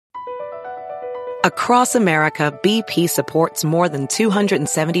Across America, BP supports more than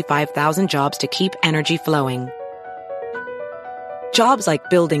 275,000 jobs to keep energy flowing. Jobs like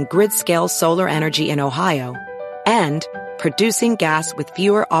building grid-scale solar energy in Ohio and producing gas with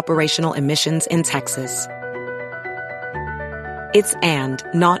fewer operational emissions in Texas. It's and,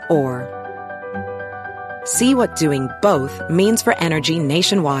 not or. See what doing both means for energy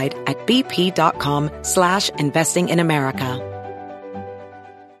nationwide at bp.com/investing in America.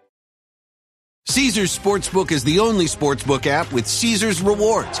 Caesars Sportsbook is the only sportsbook app with Caesars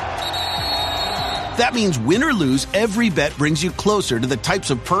Rewards. That means win or lose, every bet brings you closer to the types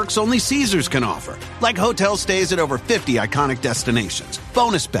of perks only Caesars can offer. Like hotel stays at over 50 iconic destinations,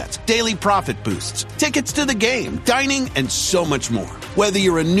 bonus bets, daily profit boosts, tickets to the game, dining, and so much more. Whether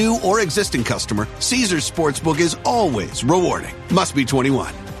you're a new or existing customer, Caesars Sportsbook is always rewarding. Must be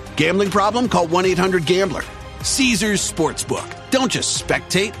 21. Gambling problem? Call 1-800-GAMBLER. Caesars Sportsbook. Don't just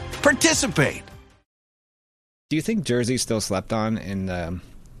spectate, participate. Do you think Jersey's still slept on in the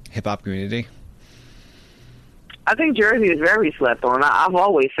hip-hop community? I think Jersey is very slept on. I've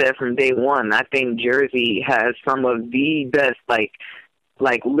always said from day one, I think Jersey has some of the best, like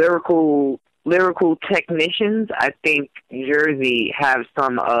lyrical technicians. I think Jersey has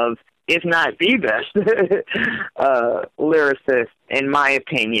some of, if not the best, lyricists, in my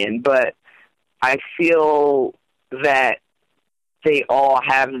opinion. But I feel that they all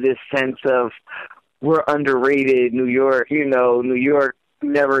have this sense of, we're underrated, New York. New York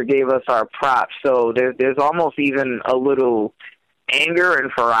never gave us our props. So there's almost even a little anger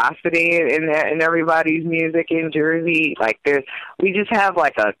and ferocity in everybody's music in Jersey. Like we just have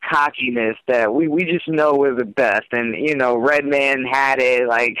like a cockiness that we just know we're the best. And Redman had it.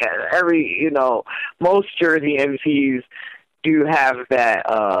 Like most Jersey MCs do have that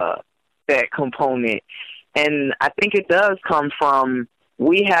component, and I think it does come from,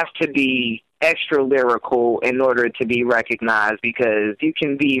 we have to be extra lyrical in order to be recognized, because you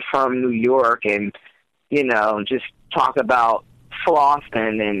can be from New York and, just talk about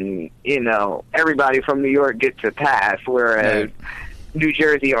flossing and, everybody from New York gets a pass, whereas New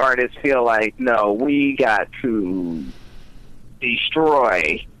Jersey artists feel like, no, we got to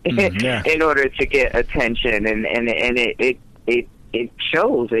destroy in order to get attention, and it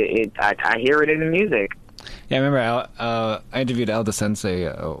shows. I hear it in the music. Yeah, I remember I interviewed El Da Sensei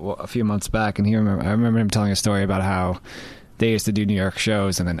a few months back, and I remember him telling a story about how they used to do New York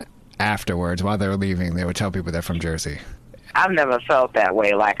shows, and then afterwards, while they were leaving, they would tell people they're from Jersey. I've never felt that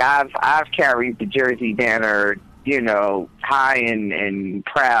way. Like I've carried the Jersey banner, high and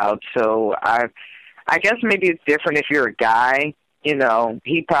proud. So I guess maybe it's different if you're a guy.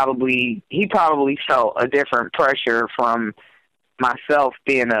 He probably felt a different pressure from myself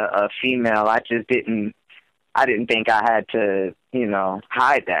being a female. I just didn't think I had to,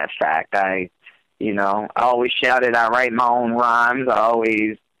 hide that fact. I always shouted I write my own rhymes. I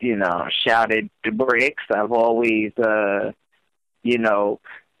always, shouted the bricks. I've always,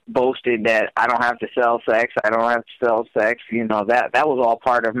 boasted that I don't have to sell sex. I don't have to sell sex. That was all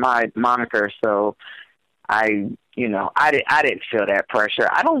part of my moniker. So I didn't feel that pressure.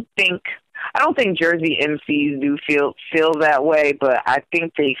 I don't think Jersey MCs do feel that way, but I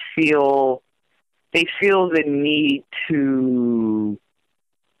think they feel the need to,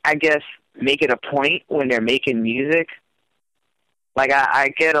 I guess, make it a point when they're making music. Like I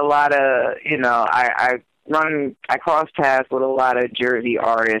get a lot of, I cross paths with a lot of Jersey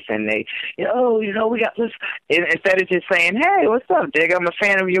artists, and they, we got this. Instead of just saying, "Hey, what's up, Dig? I'm a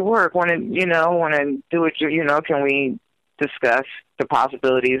fan of your work. Want to do it? Can we discuss the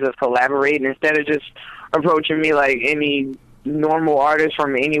possibilities of collaborating?" Instead of just approaching me like any normal artists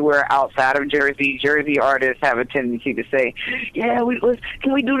from anywhere outside of Jersey. Jersey artists have a tendency to say, "Yeah,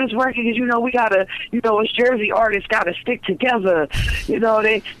 can we do this record? Because we gotta, us Jersey artists gotta stick together. They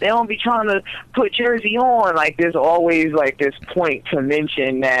don't be trying to put Jersey on." Like there's always like this point to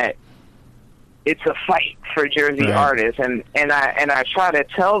mention that it's a fight for Jersey artists, and I try to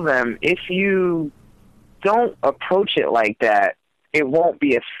tell them, if you don't approach it like that, it won't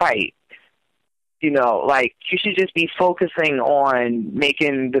be a fight. Like, you should just be focusing on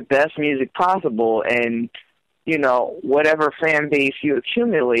making the best music possible, and, whatever fan base you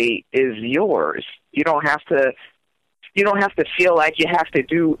accumulate is yours. You don't have to feel like you have to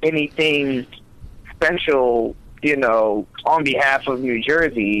do anything special, on behalf of New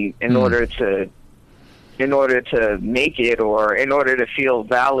Jersey in order to make it, or in order to feel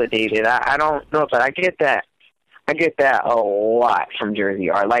validated. I don't know, but I get that. I get that a lot from Jersey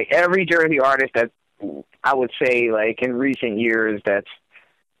art. Like every Jersey artist that I would say, like in recent years, that's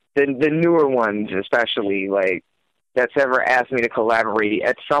the newer ones, especially, like that's ever asked me to collaborate.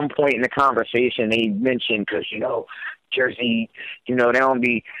 At some point in the conversation, they mentioned, because, Jersey, they don't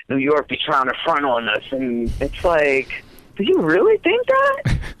be, New York be trying to front on us. And it's like, do you really think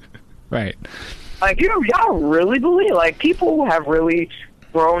that? Right. Like, y'all really believe, like, people have really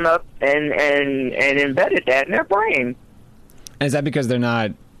grown up and embedded that in their brain. And is that because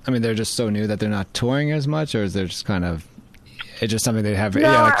they're just so new that they're not touring as much, or is there just kind of, it's just something they have? No,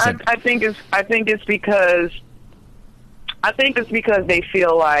 I think it's because they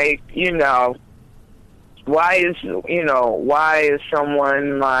feel like, why is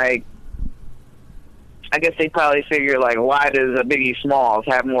someone like, I guess they probably figure, like, why does a Biggie Smalls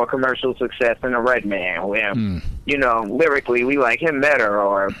have more commercial success than a Redman? Where, lyrically, we like him better.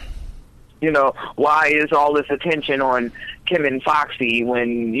 Or, why is all this attention on Kim and Foxy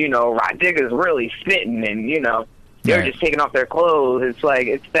when, Rod Digger's really spitting and, they're just taking off their clothes? It's like,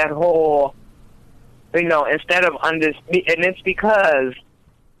 it's that whole, instead of, and it's because,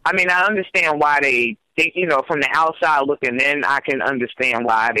 I understand why they, from the outside looking in, I can understand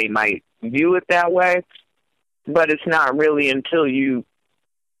why they might view it that way. But it's not really until you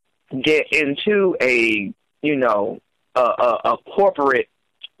get into a corporate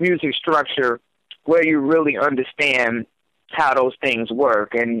music structure where you really understand how those things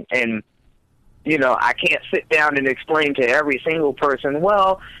work. And I can't sit down and explain to every single person,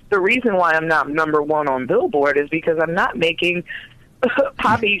 well, the reason why I'm not number one on Billboard is because I'm not making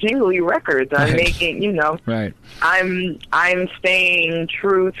poppy jingly records. I'm making, right. I'm staying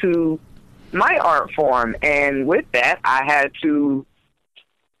true to my art form, and with that, I had to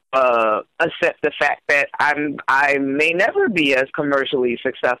accept the fact that I may never be as commercially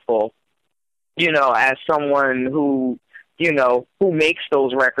successful, as someone who makes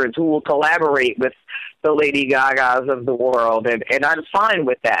those records, who will collaborate with the Lady Gagas of the world, and I'm fine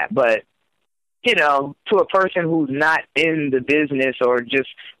with that. But to a person who's not in the business or just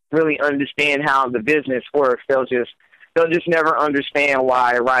really understand how the business works, they'll just never understand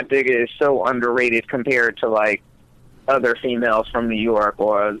why Rod Digger is so underrated compared to, like, other females from New York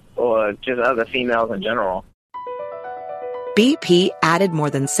or just other females in general. BP added more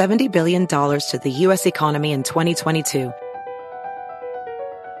than $70 billion to the U.S. economy in 2022.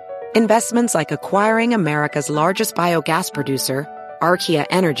 Investments like acquiring America's largest biogas producer, Archaea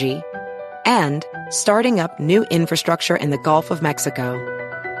Energy, and starting up new infrastructure in the Gulf of Mexico.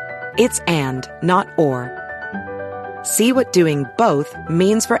 It's and, not or. See what doing both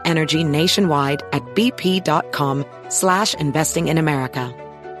means for energy nationwide at bp.com/investing in America.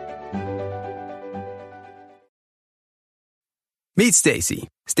 Meet Stacy.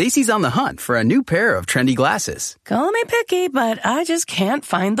 Stacy's on the hunt for a new pair of trendy glasses. Call me picky, but I just can't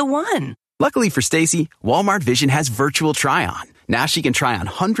find the one. Luckily for Stacy, Walmart Vision has virtual try-on. Now she can try on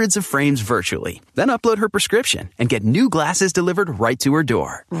hundreds of frames virtually, then upload her prescription and get new glasses delivered right to her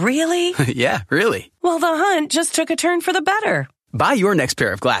door. Really? Yeah, really. Well, the hunt just took a turn for the better. Buy your next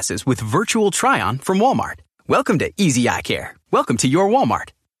pair of glasses with virtual try-on from Walmart. Welcome to Easy Eye Care. Welcome to your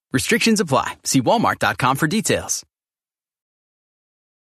Walmart. Restrictions apply. See walmart.com for details.